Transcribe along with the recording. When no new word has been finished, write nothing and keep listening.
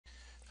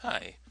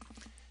Hi,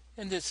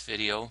 in this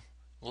video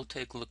we'll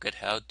take a look at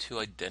how to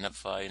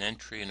identify an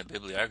entry in a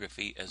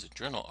bibliography as a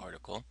journal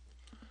article.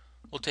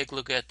 We'll take a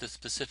look at the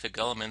specific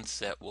elements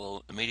that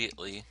will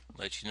immediately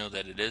let you know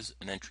that it is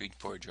an entry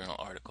for a journal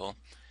article,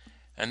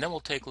 and then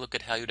we'll take a look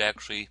at how you'd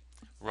actually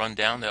run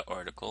down that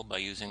article by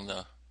using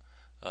the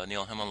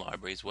Neil Hemmel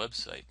Library's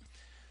website.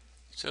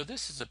 So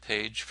this is a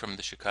page from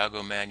the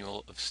Chicago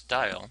Manual of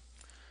Style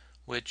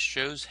which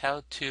shows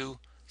how to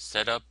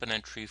set up an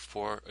entry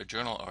for a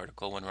journal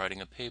article when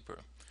writing a paper.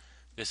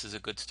 This is a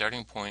good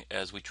starting point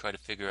as we try to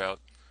figure out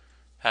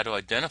how to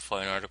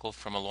identify an article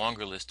from a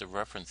longer list of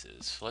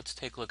references. So let's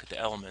take a look at the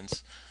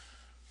elements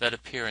that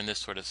appear in this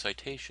sort of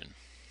citation.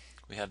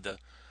 We have the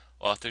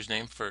author's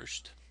name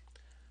first,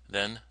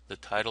 then the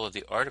title of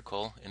the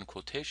article in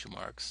quotation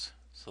marks.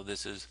 So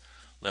this is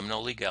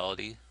Liminal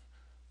Legality,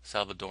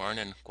 Salvadoran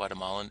and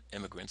Guatemalan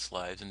Immigrants'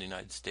 Lives in the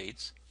United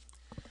States.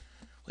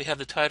 We have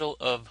the title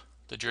of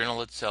the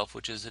journal itself,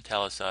 which is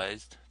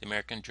italicized, the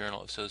American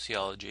Journal of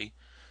Sociology,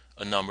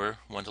 a number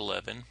 1 to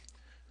 11,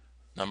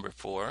 number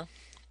 4,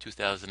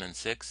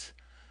 2006,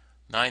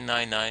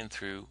 999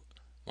 through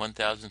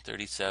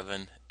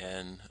 1037,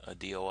 and a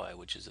DOI,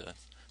 which is a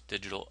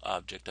digital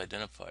object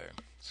identifier.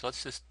 So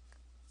let's just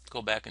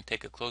go back and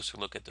take a closer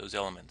look at those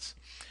elements.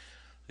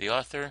 The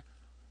author,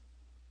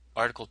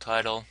 article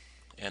title,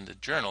 and the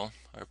journal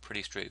are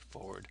pretty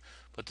straightforward,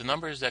 but the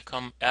numbers that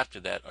come after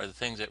that are the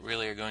things that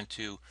really are going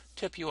to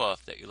tip you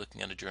off that you're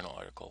looking at a journal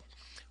article.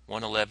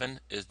 111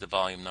 is the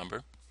volume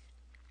number.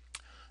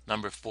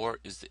 Number 4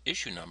 is the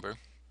issue number.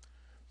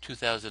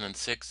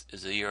 2006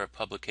 is the year of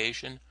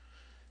publication,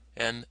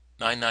 and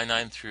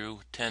 999 through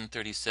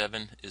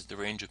 1037 is the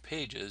range of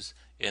pages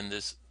in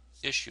this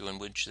issue in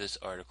which this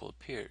article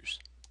appears.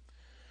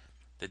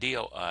 The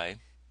DOI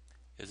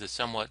is a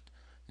somewhat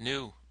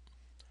new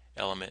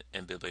element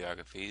in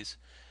bibliographies,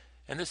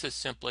 and this is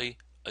simply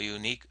a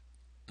unique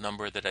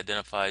number that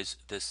identifies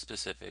this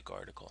specific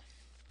article.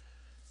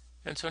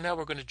 And so now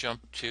we're going to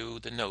jump to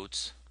the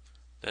notes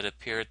that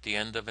appear at the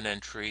end of an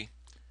entry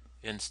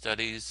in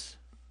Studies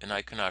in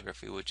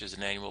Iconography, which is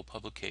an annual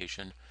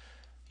publication.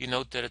 You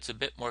note that it's a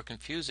bit more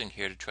confusing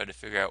here to try to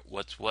figure out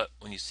what's what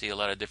when you see a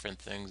lot of different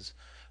things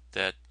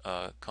that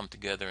come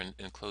together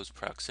in close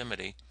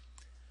proximity.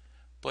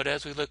 But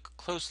as we look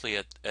closely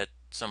at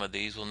some of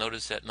these, we'll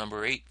notice that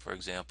number 8, for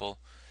example,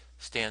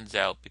 stands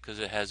out because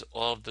it has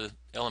all of the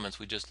elements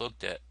we just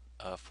looked at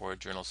for a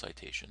journal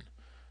citation.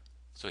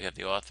 So we have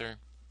the author,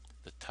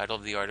 the title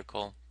of the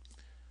article,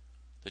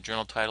 the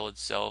journal title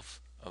itself,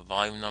 a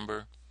volume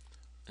number,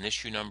 an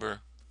issue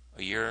number,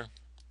 a year,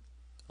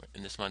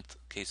 in this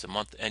case a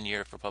month and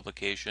year for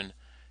publication,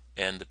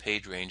 and the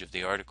page range of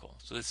the article.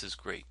 So this is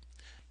great.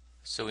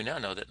 So we now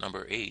know that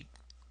number 8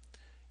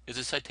 is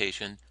a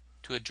citation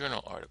to a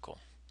journal article.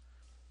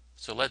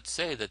 So let's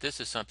say that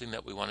this is something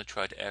that we want to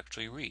try to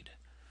actually read.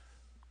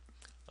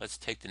 Let's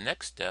take the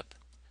next step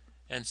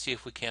and see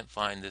if we can't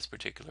find this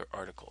particular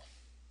article.